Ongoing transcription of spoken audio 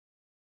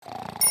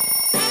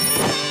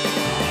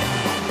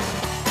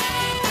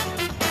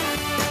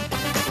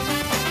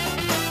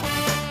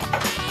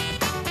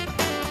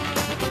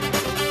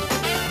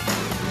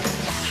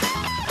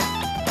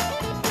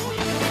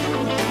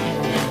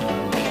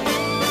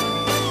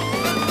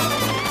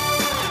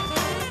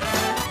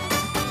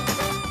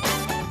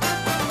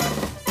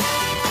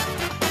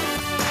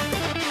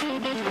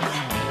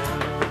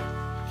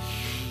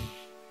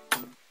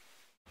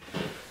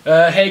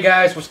Hey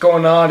guys, what's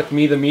going on? It's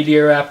me, the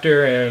Meteor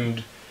Raptor,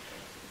 and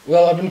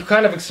well, I've been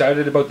kind of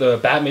excited about the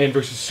Batman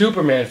vs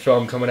Superman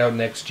film coming out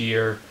next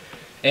year,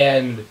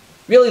 and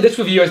really this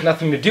review has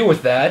nothing to do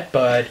with that,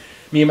 but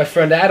me and my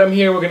friend Adam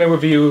here, we're going to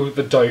review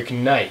The Dark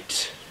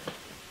Knight.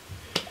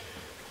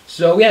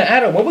 So yeah,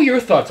 Adam, what were your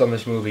thoughts on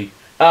this movie?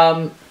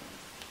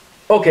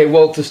 Okay,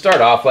 well, to start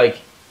off,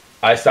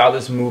 I saw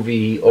this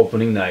movie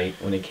opening night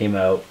when it came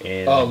out,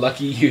 and Oh,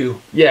 lucky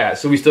you. yeah,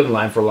 so we stood in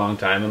line for a long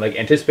time, and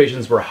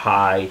anticipations were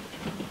high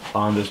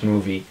on this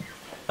movie,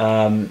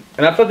 and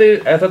I thought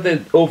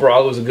that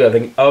overall it was good. I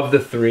think of the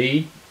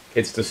three,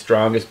 it's the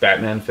strongest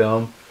Batman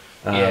film.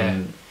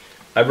 Yeah.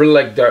 I really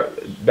like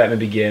Batman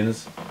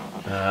Begins.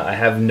 I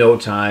have no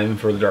time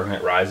for The Dark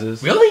Knight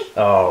Rises. Really?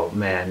 Oh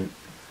man,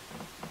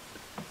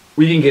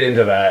 we can get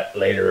into that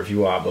later if you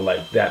want,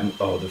 but that.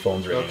 Oh, the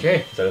phone's ringing.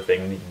 Okay. Is that a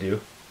thing we need to do?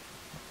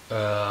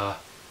 Yeah,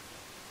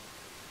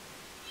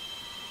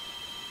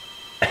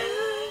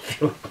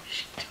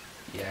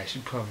 I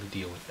should probably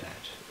deal with that.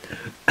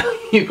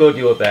 You go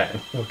deal with that,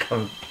 and we'll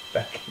come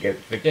back and get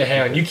it. Yeah,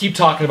 hang on. You keep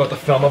talking about the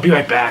film. I'll be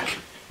right back.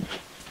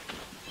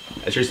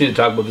 I sure need to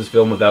talk about this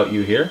film without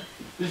you here.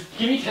 Just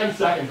give me 10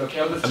 seconds, okay?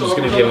 I'm just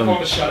gonna give him.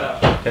 phone to shut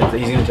up. And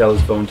he's gonna tell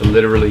his phone to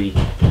literally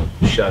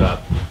shut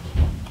up.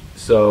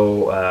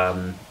 So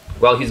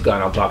while he's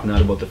gone, I'll talk not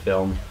about the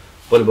film,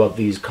 but about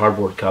these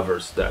cardboard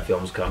covers that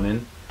films come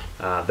in.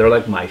 They're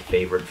like my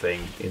favorite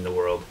thing in the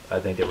world. I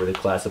think they really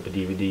class up a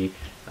DVD.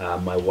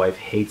 My wife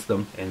hates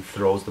them and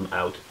throws them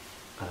out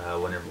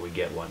whenever we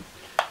get one.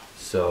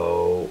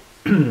 So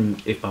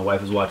if my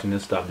wife is watching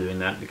this, stop doing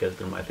that because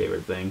they're my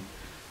favorite thing.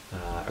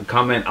 A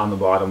comment on the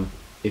bottom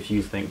if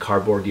you think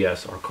cardboard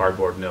yes or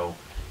cardboard no.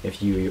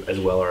 If you as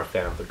well are a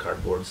fan of the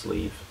cardboard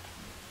sleeve.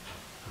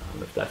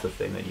 If that's a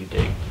thing that you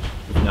dig.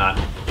 If not,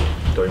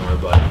 don't even worry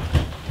about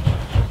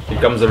it. Here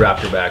comes the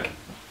Raptor back.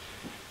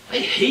 I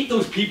hate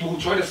those people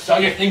who try to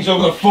sell you things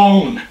over the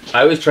phone.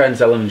 I always try and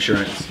sell them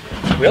insurance.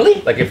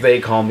 Really? Like if they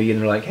call me and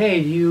they're like,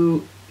 "Hey,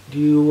 do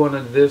you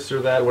want this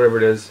or that, whatever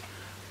it is?"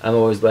 I'm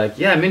always like,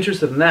 "Yeah, I'm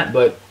interested in that,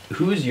 but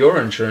who's your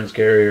insurance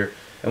carrier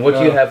and what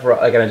do you have for?"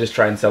 And I just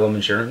try and sell them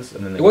insurance,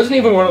 and then it wasn't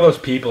even one of those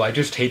people. I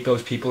just hate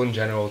those people in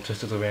general,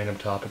 just as a random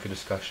topic of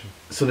discussion.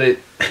 So they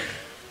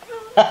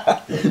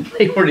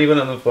they weren't even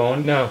on the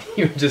phone. No,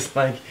 You were just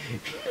like,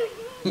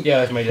 yeah,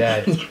 that's my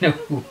dad. you know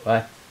who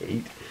I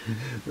hate.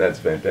 That's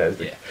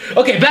fantastic. Yeah.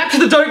 Okay, back to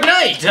The Dark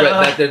Knight.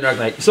 Back to The Dark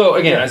Knight. So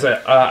again,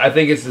 I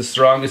think it's the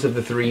strongest of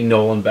the three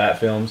Nolan Bat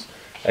films.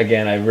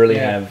 Again, I really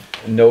have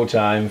no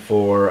time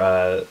for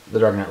The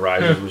Dark Knight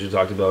Rises, which you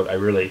talked about.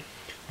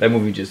 That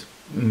movie just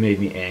made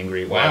me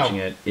angry watching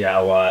it. Yeah,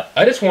 a lot.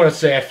 I just want to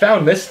say I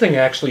found this thing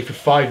actually for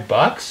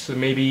 $5. So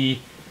maybe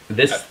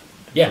this,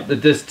 yeah,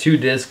 this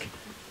 2-disc.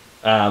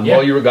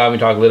 While you were gone, we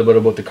talked a little bit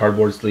about the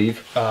cardboard sleeve,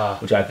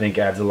 which I think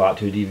adds a lot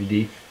to a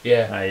DVD.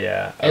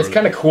 Yeah. And it's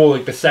kind of cool,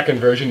 like the second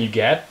version you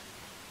get,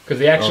 because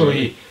they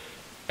actually.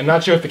 I'm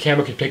not sure if the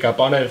camera could pick up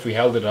on it if we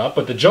held it up,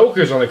 but the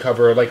Joker's on the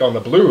cover, like on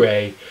the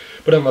Blu-ray,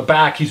 but on the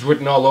back he's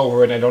written all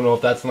over it, and I don't know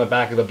if that's on the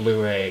back of the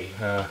Blu-ray.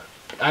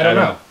 I don't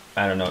know.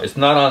 I don't know. It's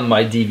not on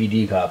my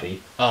DVD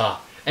copy.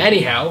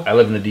 Anyhow. I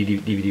live in the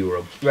DVD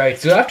world. Right,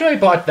 so after I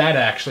bought that,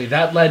 actually,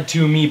 that led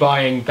to me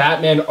buying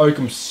Batman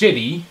Arkham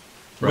City,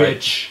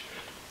 which...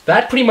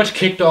 That pretty much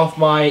kicked off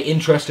my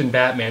interest in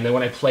Batman. Then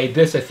when I played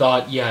this, I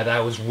thought, yeah,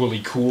 that was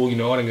really cool, you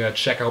know, and I'm going to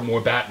check out more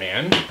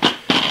Batman.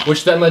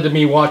 Which then led to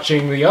me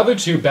watching the other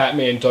two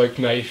Batman Dark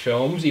Knight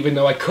films, even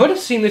though I could have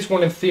seen this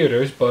one in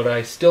theaters, but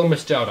I still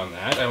missed out on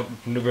that. I don't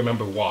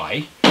remember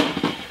why.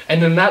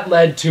 And then that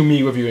led to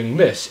me reviewing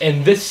this.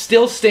 And this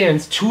still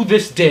stands to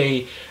this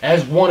day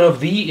as one of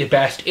the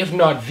best, if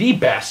not the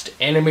best,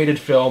 animated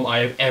film I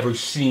have ever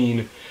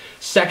seen.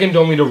 Second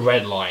only to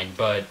Redline,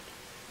 but...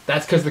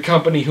 That's because the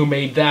company who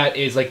made that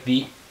is like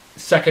the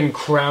second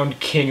crowned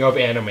king of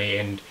anime,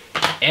 and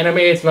anime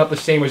it's not the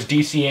same as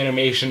DC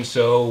animation,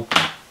 so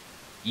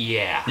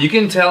yeah. You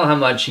can tell how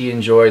much he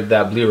enjoyed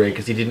that Blu-ray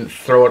because he didn't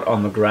throw it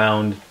on the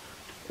ground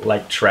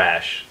like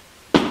trash.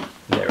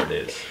 There it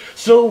is.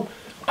 So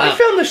I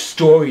found the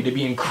story to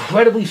be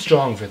incredibly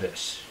strong for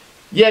this.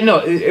 Yeah, no,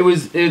 it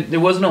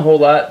wasn't a whole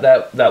lot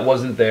that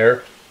wasn't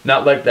there.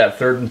 Not like that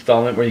third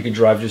installment where you could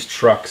drive just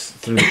trucks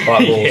through the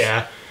potholes.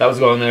 Yeah, that was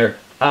going there.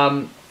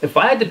 If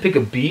I had to pick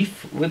a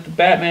beef with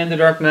Batman The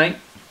Dark Knight,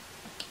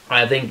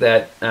 I think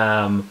that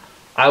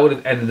I would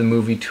have ended the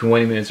movie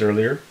 20 minutes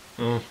earlier.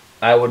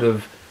 I would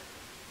have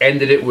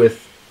ended it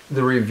with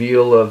the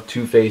reveal of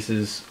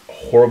Two-Face's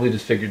horribly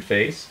disfigured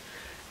face,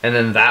 and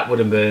then that would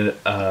have been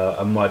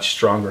a much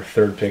stronger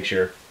third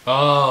picture.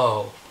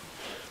 Oh,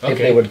 okay. If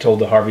they would have told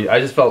the Harvey...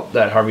 I just felt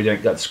that Harvey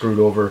Dent got screwed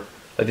over.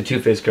 Like the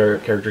Two-Face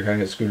character kind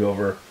of got screwed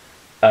over.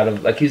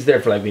 He's there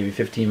for maybe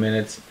 15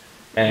 minutes.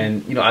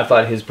 And, I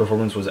thought his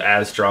performance was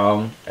as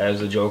strong as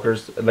the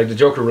Joker's. Like, the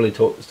Joker really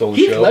stole the show.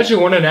 Heath Ledger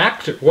won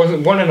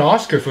an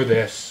Oscar for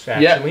this,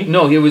 actually. Yeah,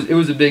 no, it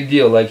was a big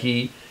deal.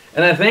 And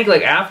I think,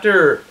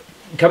 after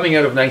coming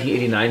out of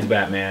 1989's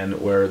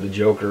Batman, where the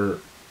Joker...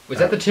 Was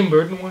that the Tim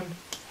Burton one?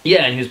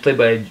 Yeah, and he was played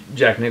by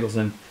Jack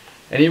Nicholson.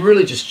 And he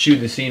really just chewed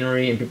the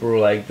scenery, and people were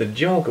like, the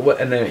Joker, what?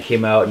 And then it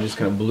came out and just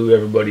kind of blew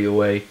everybody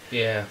away.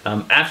 Yeah.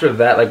 After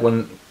that, like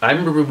I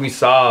remember when we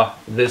saw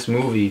this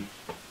movie,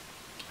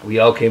 we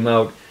all came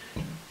out,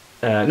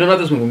 no, not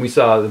this one, when we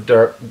saw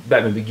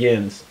Batman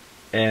Begins,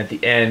 and at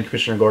the end,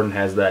 Commissioner Gordon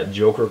has that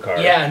Joker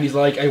card. Yeah, and he's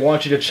like, I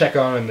want you to check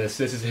on this.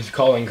 This is his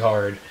calling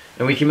card.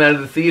 And we came out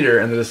of the theater,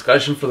 and the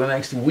discussion for the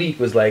next week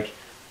was like,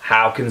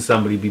 how can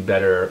somebody be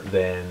better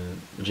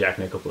than Jack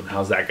Nicholson?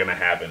 How's that going to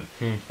happen?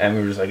 And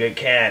we were just like, it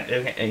can't,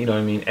 you know what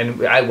I mean?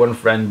 And I had one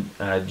friend,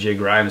 Jay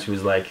Grimes, who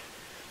was like,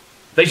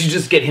 they should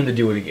just get him to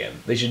do it again.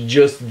 They should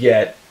just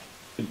get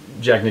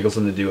Jack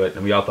Nicholson to do it.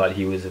 And we all thought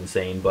he was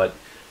insane, but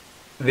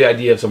the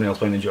idea of somebody else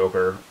playing the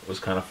Joker was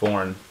kind of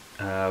foreign.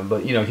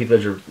 But, you know, Heath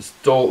Ledger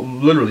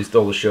literally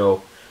stole the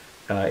show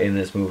in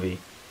this movie.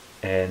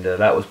 And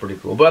that was pretty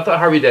cool. But I thought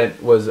Harvey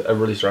Dent was a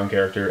really strong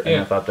character,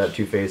 and I thought that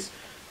Two-Face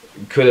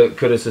could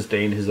have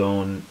sustained his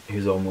own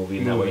movie,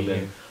 and that would have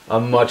been a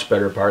much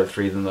better Part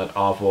 3 than that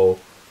awful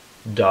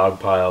dog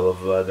pile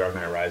of Dark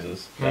Knight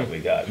Rises that we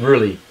got.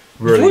 Really.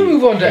 Before we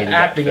move on to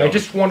acting, I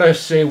just want to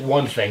say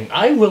one thing.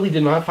 I really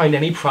did not find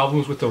any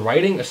problems with the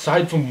writing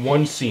aside from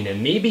one scene,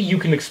 and maybe you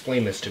can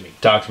explain this to me.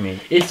 Talk to me.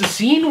 It's the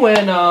scene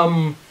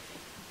when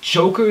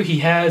Joker, he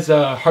has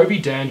Harvey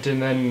Dent, and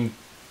then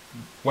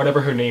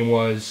whatever her name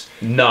was.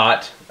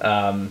 Not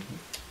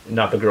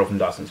the girl from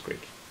Dawson's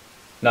Creek.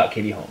 Not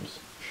Katie Holmes.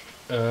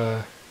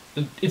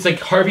 It's like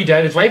Harvey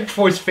Dent. It's right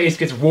before his face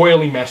gets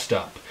royally messed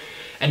up.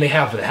 And they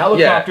have the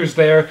helicopters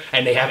there,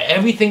 and they have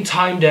everything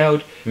timed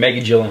out.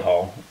 Maggie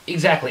Gyllenhaal.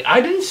 Exactly.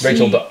 I didn't see...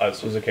 Rachel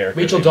Dawson was a character.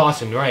 Rachel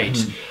Dawson, right.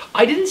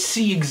 I didn't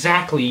see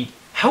exactly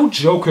how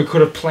Joker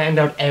could have planned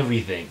out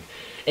everything.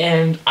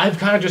 And I've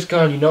kind of just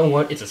gone, you know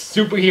what? It's a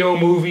superhero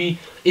movie.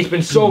 It's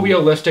been so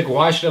realistic.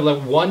 Why should I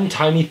let one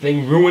tiny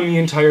thing ruin the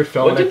entire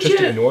film? And I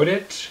just ignored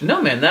it.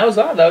 No, man, that was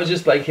odd. That was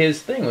just like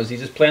his thing. Was he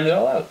just planned it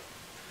all out?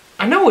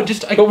 I know. It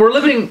just. But we're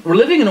living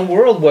in a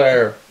world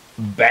where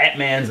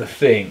Batman's a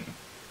thing.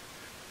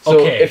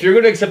 So if you're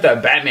going to accept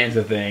that Batman's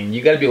a thing,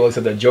 you got to be able to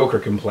accept that Joker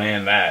can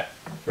plan that,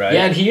 right?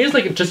 Yeah, and he is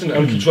like just an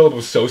uncontrollable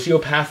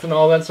sociopath and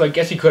all that. So I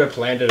guess he could have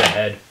planned it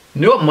ahead.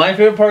 You know what my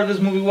favorite part of this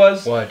movie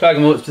was? What?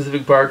 Talking about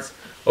specific parts.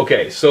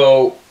 Okay,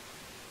 so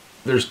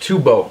there's two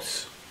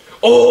boats.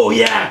 Oh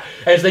yeah,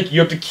 and it's like you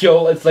have to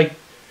kill. It's like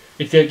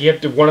you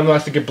have to. One of them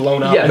has to get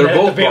blown up. Yeah, and they're then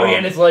both at the very bombed.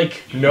 end. It's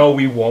like no,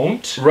 we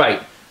won't.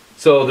 Right.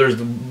 So there's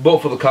a boat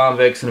full of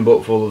convicts and a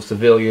boat full of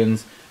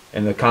civilians,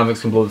 and the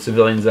convicts can blow the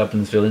civilians up,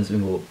 and the civilians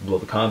can blow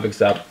the convicts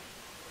up.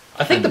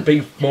 I think the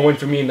big moment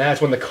for me in that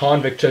is when the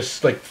convict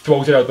just like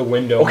throws it out the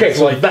window. Okay,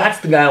 so like, that's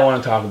the guy I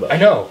want to talk about. I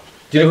know.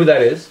 Do you know who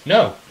that is?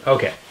 No.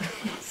 Okay.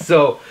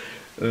 So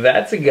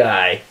that's a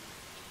guy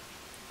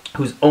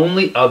whose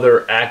only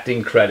other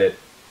acting credit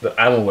that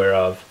I'm aware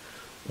of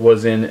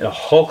was in a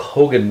Hulk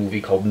Hogan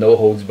movie called No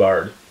Holds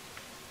Barred,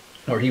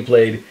 where he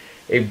played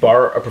a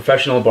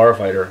professional bar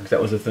fighter, because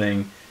that was a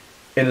thing,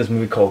 in this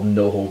movie called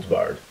No Holds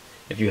Barred.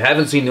 If you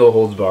haven't seen No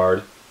Holds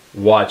Barred,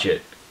 watch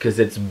it, because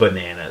it's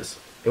bananas.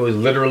 It was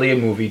literally a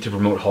movie to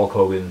promote Hulk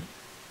Hogan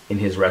in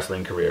his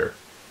wrestling career,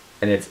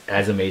 and it's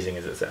as amazing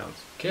as it sounds.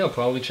 Okay, I'll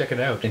probably check it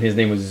out. And his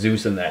name was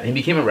Zeus in that. And he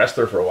became a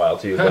wrestler for a while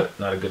too, but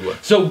not a good one.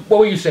 So what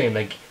were you saying?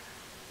 Like,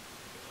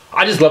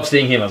 I just loved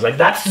seeing him. I was like,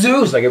 that's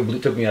Zeus! Like,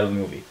 it took me out of the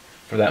movie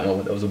for that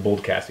moment. That was a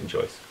bold casting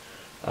choice.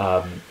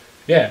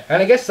 Yeah,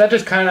 and I guess that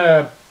just kind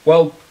of,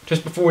 well,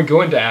 just before we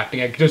go into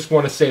acting, I just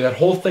want to say that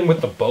whole thing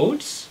with the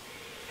boats,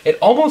 it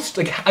almost,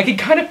 like, I could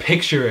kind of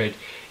picture it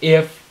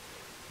if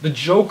the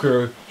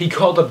Joker, he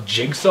called up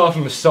Jigsaw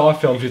from the Saw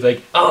films. He's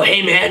like, oh,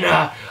 hey, man,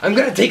 I'm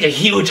going to take a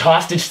huge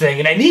hostage thing,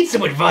 and I need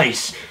some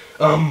advice.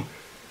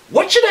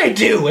 What should I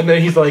do? And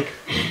then he's like,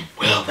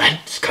 well,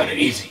 that's kind of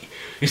easy.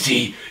 You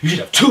see, you should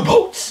have two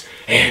boats,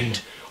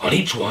 and on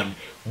each one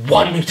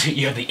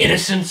you have the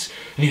innocents,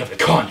 and you have the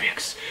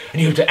convicts.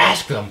 And you have to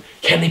ask them,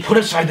 can they put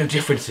aside their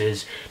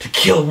differences to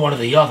kill one of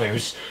the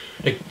others,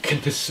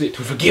 to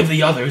forgive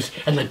the others,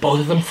 and let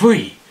both of them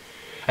free?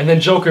 And then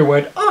Joker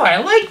went, oh, I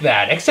like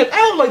that, except I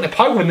don't like the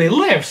part when they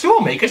live, so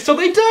I'll make it so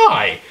they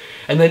die.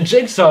 And then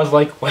Jigsaw's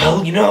like,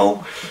 well, you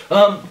know,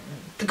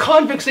 the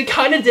convicts, they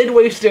kind of did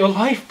waste their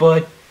life,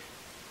 but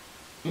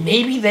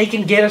maybe they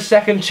can get a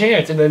second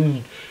chance.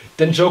 And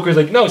then Joker's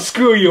like, no,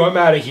 screw you, I'm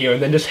out of here,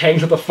 and then just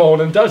hangs up the phone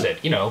and does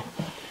it, you know.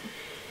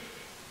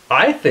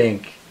 I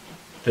think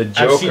the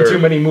Joker... I've seen too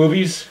many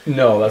movies.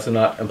 No, that's a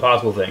not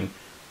impossible thing.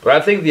 But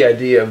I think the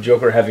idea of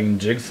Joker having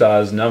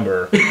Jigsaw's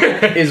number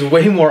is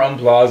way more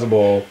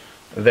implausible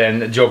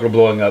than Joker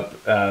blowing up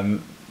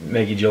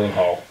Maggie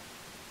Gyllenhaal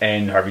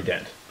and Harvey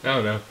Dent. I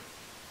don't know.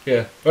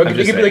 Yeah. Or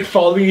they could be like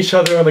following each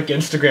other on like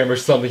Instagram or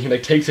something. He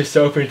like takes a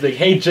selfie and he's like,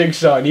 hey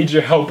Jigsaw, I need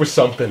your help with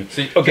something.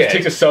 So, okay. Just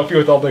takes a selfie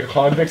with all the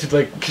convicts. It's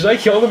like, should I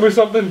kill them or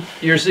something?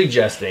 You're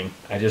suggesting.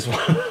 I just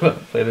want to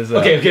play this out.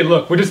 Okay,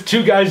 look, we're just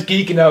two guys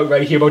geeking out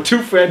right here about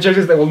two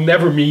franchises that will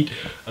never meet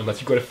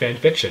unless you go to fan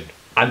fiction.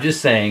 I'm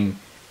just saying,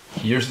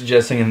 you're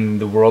suggesting in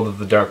the world of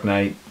the Dark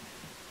Knight,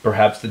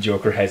 perhaps the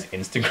Joker has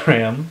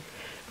Instagram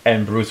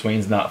and Bruce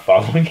Wayne's not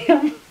following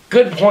him?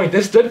 Good point.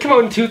 This did come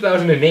out in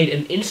 2008,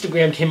 and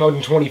Instagram came out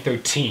in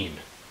 2013.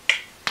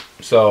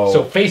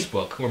 So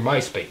Facebook or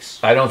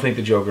MySpace. I don't think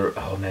the Joker.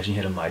 Oh, imagine he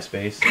had a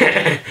MySpace,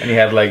 and he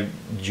had like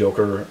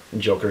Joker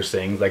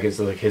sings, like it's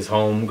like his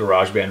home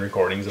garage band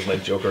recordings of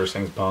like Joker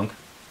sings punk.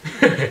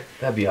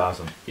 That'd be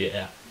awesome.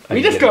 Yeah.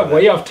 We just got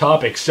way off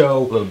topic, so a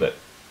little bit.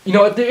 You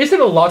know, there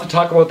isn't a lot to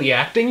talk about the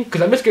acting,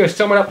 because I'm just going to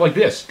sum it up like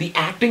this: the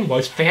acting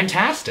was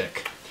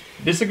fantastic.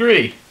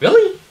 Disagree.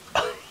 Really?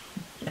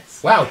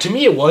 Yes. Wow, to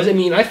me it was. I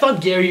mean, I thought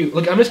Gary.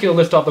 Look, I'm just going to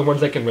list off the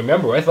ones I can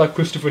remember. I thought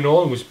Christopher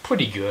Nolan was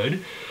pretty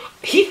good.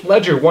 Heath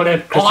Ledger won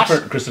an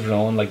Oscar. Christopher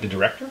Nolan, like the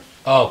director?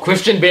 Oh,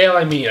 Christian Bale,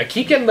 I mean. I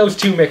keep getting those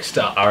two mixed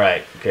up.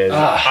 Alright, because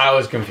I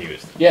was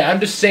confused. Yeah, I'm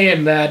just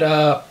saying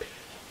that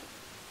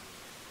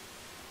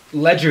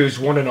Ledger's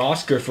won an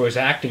Oscar for his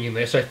acting in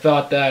this. I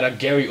thought that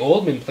Gary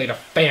Oldman played a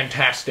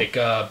fantastic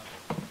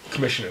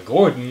Commissioner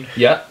Gordon.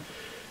 Yeah.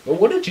 Well,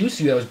 what did you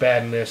see that was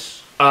bad in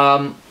this?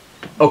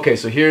 Okay,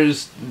 so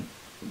here's...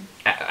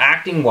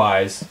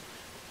 acting-wise,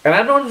 and I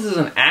don't know if this is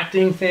an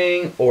acting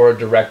thing or a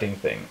directing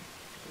thing.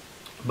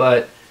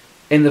 But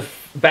in the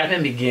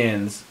Batman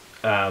Begins,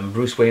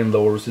 Bruce Wayne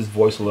lowers his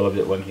voice a little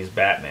bit when he's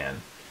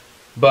Batman.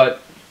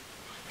 But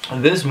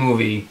this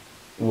movie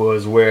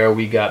was where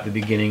we got the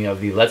beginning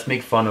of the let's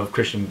make fun of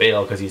Christian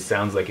Bale because he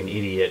sounds like an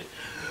idiot.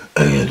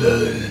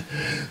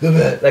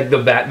 Like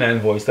the Batman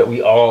voice that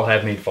we all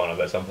have made fun of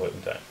at some point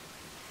in time.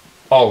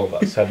 All of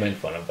us have made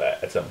fun of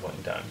that at some point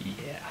in time.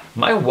 Yeah.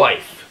 My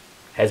wife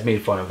has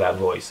made fun of that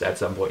voice at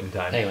some point in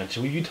time. Hang on,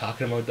 should we be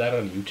talking about that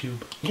on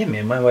YouTube? Yeah,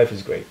 man, my wife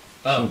is great.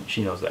 Oh.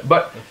 She knows that.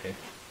 But okay.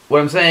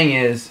 What I'm saying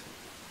is,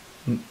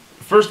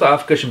 first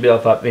off, Christian Bale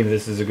thought maybe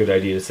this is a good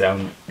idea to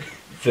sound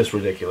this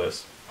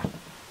ridiculous.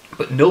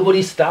 But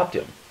nobody stopped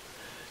him.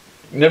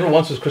 Never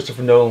once was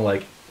Christopher Nolan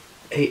like,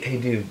 hey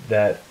dude,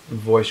 that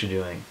voice you're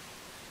doing,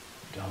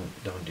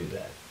 don't do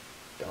that.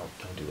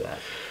 Don't do that.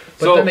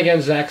 But then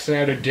again, Zack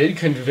Snyder did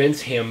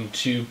convince him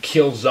to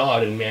kill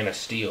Zod in Man of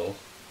Steel.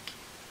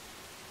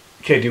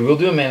 Okay, dude, we'll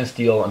do a Man of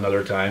Steel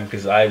another time,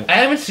 because I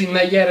haven't seen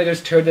that yet. I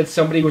just heard that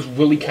somebody was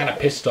really kind of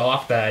pissed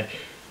off that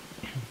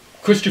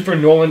Christopher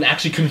Nolan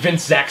actually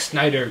convinced Zack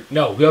Snyder...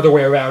 No, the other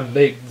way around.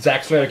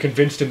 Zack Snyder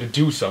convinced him to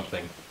do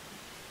something.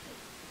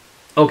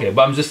 Okay,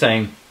 but I'm just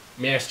saying...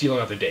 Man of Steel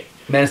another day.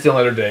 Man of Steel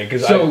another day,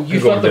 because so you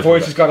thought the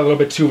voices got a little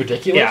bit too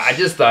ridiculous? Yeah, I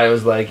just thought it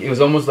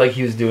was almost like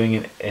he was doing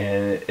it,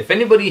 and if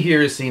anybody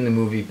here has seen the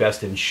movie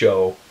Best in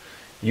Show,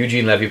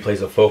 Eugene Levy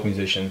plays a folk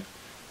musician,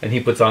 and he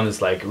puts on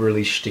this like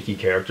really shticky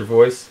character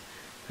voice,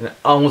 and it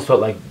almost felt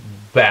like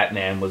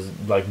Batman was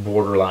like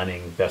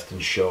borderlining Best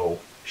in Show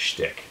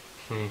shtick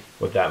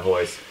with that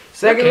voice.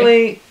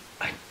 Secondly,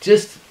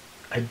 okay.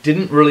 I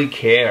didn't really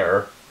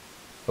care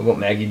about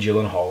Maggie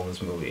Gyllenhaal in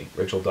this movie,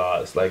 Rachel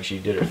Dawes. Like, she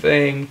did her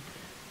thing,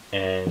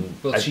 and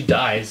she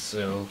dies,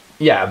 so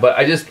yeah. But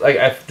I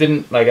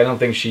don't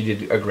think she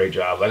did a great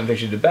job. I don't think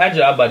she did a bad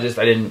job.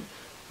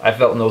 I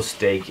felt no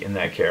stake in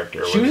that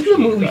character. She was in the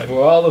movie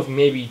for all of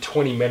maybe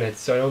 20 minutes,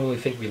 so I don't really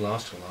think we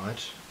lost a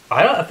lot.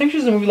 I think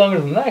she's in the movie longer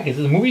than that, because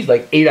the movie's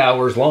like 8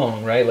 hours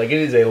long, right? Like, it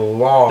is a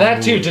long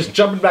That too, movie. just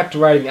jumping back to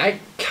writing, I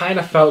kind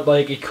of felt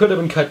like it could have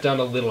been cut down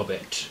a little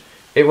bit.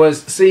 It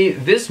was, see,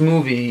 this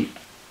movie,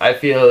 I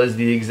feel, is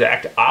the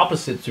exact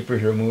opposite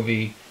superhero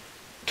movie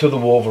to the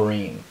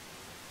Wolverine.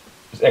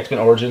 X-Men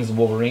Origins of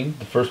Wolverine,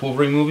 the first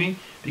Wolverine movie,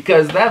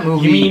 because that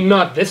movie... You mean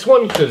not this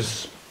one?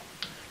 Because...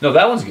 No,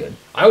 that one's good.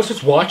 I was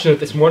just watching it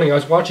this morning. I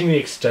was watching the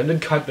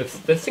extended cut.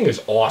 This thing is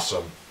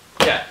awesome.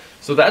 Yeah,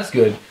 so that's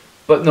good.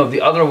 But no,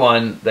 the other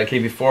one that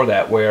came before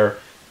that, where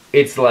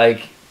it's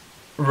like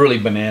really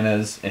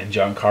bananas, and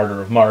John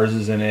Carter of Mars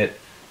is in it,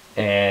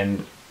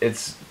 and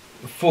it's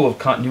full of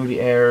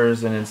continuity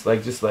errors, and it's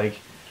like just like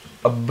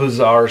a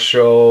bizarre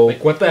show.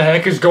 Like, what the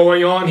heck is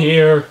going on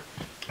here?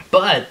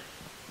 But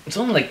it's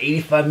only like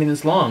 85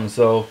 minutes long,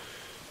 so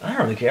I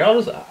don't really care.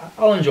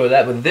 I'll enjoy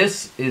that. But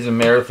this is a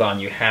marathon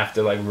you have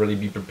to like really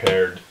be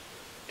prepared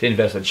to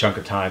invest a chunk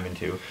of time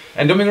into.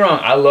 And don't get me wrong,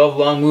 I love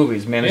long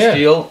movies. Man of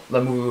Steel,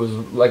 that movie was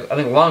like I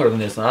think longer than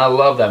this, and I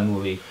love that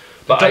movie.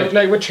 But Dark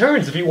Knight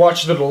Returns, if you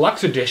watch the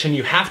deluxe edition,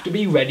 you have to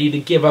be ready to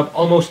give up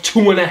almost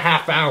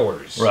 2.5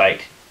 hours.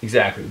 Right,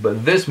 exactly.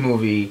 But this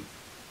movie,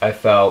 I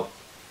felt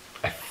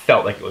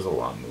like it was a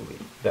long movie.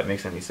 If that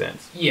makes any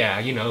sense. Yeah,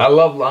 you know. I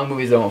love long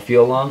movies that don't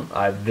feel long.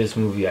 This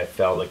movie, I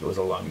felt like it was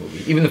a long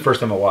movie. Even the first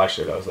time I watched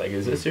it, I was like,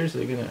 is this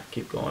seriously going to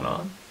keep going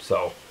on?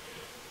 So,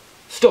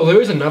 still,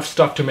 there is enough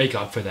stuff to make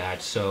up for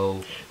that,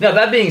 so... Now,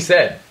 that being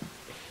said,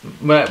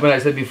 when I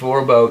said before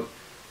about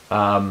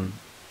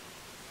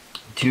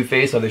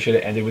Two-Face, how they should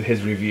have ended with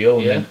his reveal,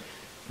 and then,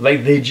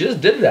 like, they just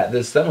did that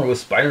this summer with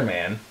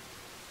Spider-Man.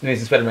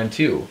 Amazing Spider-Man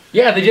 2.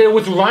 Yeah, they did it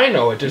with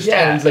Rhino. It just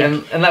ends like...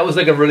 and that was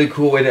like a really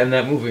cool way to end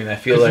that movie, and I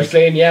feel like... they're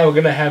saying, yeah, we're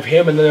going to have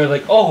him, and then they're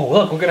like, oh,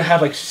 look, we're going to have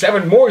like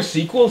 7 more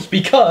sequels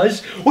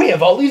because we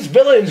have all these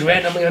villains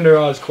randomly under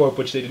Oscorp,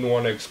 which they didn't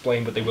want to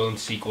explain, but they will in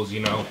sequels,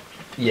 you know.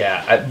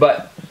 Yeah,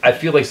 but I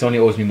feel like Sony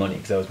owes me money,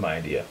 because that was my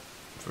idea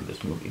for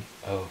this movie.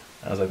 Oh.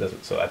 I was like,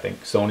 so I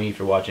think Sony, if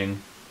you're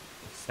watching,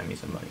 send me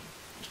some money.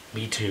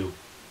 Me too.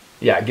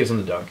 Yeah, it gives him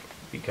the dunk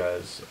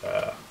because.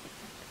 Yeah,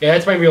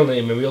 that's my real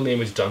name. My real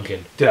name is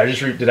Duncan. Did I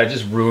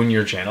just ruin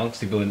your channel because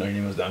people didn't know your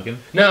name was Duncan?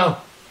 No.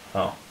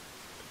 Oh.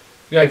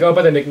 Yeah, I go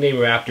by the nickname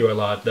Raptor a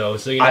lot, though,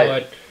 so you know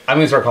what? I'm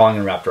going to start calling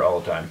him Raptor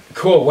all the time.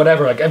 Cool,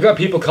 whatever. Like, I've got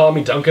people calling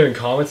me Duncan in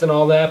comments and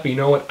all that, but you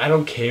know what? I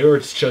don't care.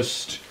 It's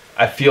just...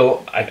 I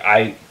feel...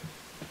 I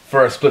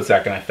for a split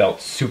second, I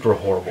felt super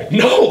horrible.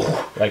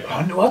 No! Like,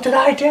 oh, no, what did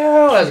I do?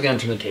 I was going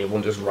to turn the table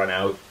and just run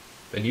out.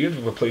 And you have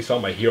to replace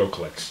all my hero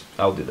clicks.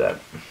 I'll do that.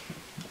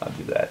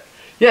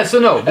 Yeah, so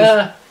no,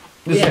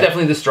 this is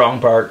definitely the strong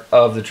part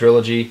of the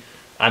trilogy.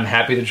 I'm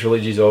happy the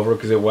trilogy's over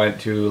because it went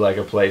to like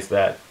a place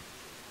that...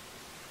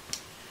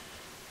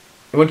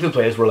 It went to the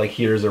place where like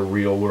here's a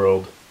real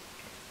world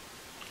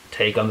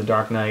take on the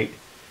Dark Knight.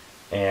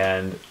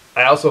 And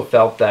I also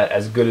felt that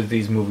as good as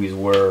these movies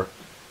were,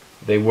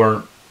 they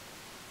weren't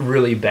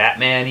really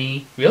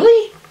Batman-y.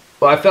 Really?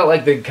 Well, I felt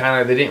like they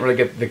didn't really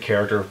get the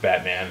character of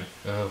Batman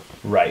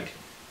right.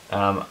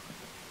 And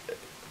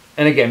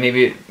again,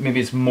 maybe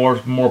it's more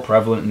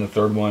prevalent in the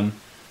third one,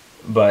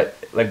 but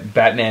like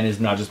Batman is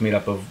not just made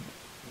up of,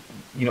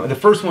 you know, the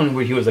first one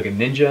where he was like a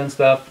ninja and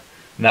stuff,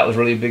 and that was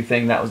really a big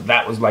thing. That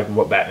was like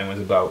what Batman was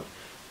about.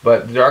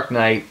 But the Dark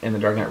Knight and the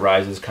Dark Knight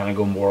Rises kind of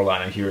go more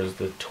along, and here's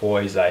the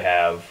toys I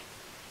have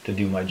to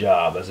do my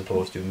job, as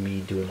opposed to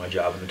me doing my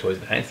job and the toys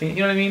behind the scenes.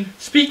 You know what I mean?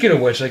 Speaking of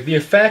which, like the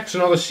effects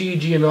and all the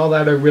CG and all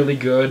that are really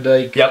good.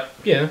 Like, yep.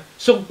 Yeah.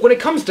 So when it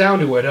comes down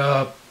to it,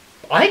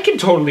 I can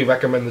totally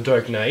recommend the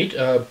Dark Knight.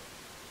 I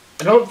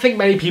don't think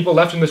many people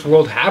left in this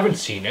world haven't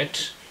seen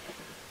it.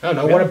 I don't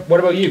know. Yeah. What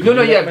about you?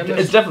 No, yeah.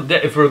 It's definitely,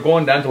 if we're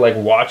going down to like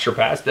watch or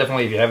pass,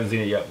 definitely if you haven't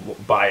seen it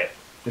yet, buy it.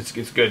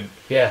 It's good.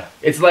 Yeah.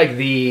 It's like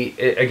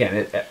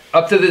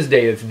up to this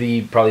day, it's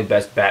the probably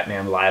best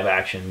Batman live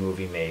action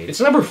movie made.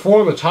 It's number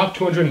 4 in the top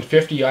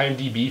 250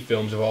 IMDb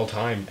films of all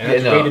time, and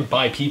it's rated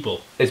by people.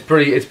 It's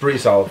pretty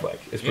solid flick.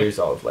 It's pretty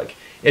solid flick.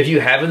 If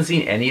you haven't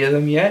seen any of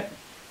them yet,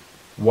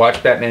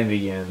 watch Batman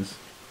Begins,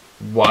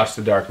 watch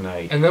The Dark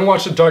Knight, and then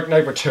watch The Dark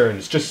Knight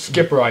Returns. Just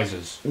skip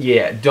Rises.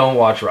 Yeah, don't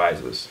watch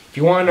Rises. If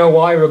you want to know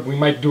why, we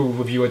might do a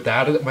review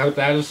about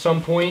that at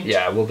some point.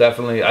 Yeah, we'll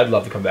definitely. I'd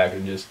love to come back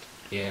and just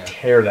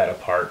tear that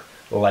apart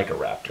like a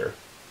raptor.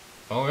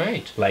 All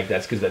right. Like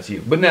that's because that's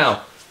you. But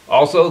now,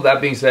 also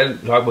that being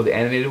said, talk about the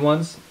animated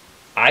ones.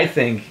 I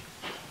think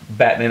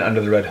Batman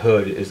Under the Red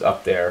Hood is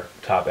up there,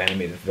 top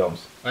animated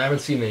films. I haven't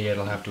seen it yet.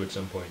 I'll have to at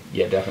some point.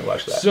 Yeah, definitely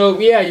watch that. So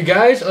yeah, you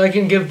guys,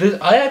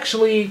 I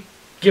actually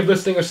give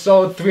this thing a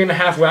solid 3.5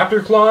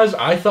 Raptor Claws.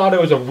 I thought it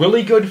was a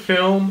really good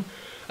film.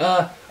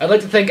 I'd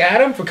like to thank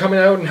Adam for coming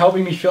out and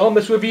helping me film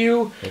this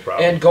review. No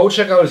problem. And go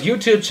check out his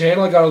YouTube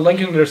channel. I got a link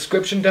in the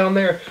description down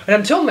there. And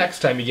until next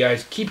time, you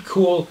guys, keep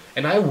cool,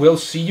 and I will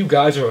see you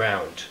guys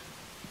around.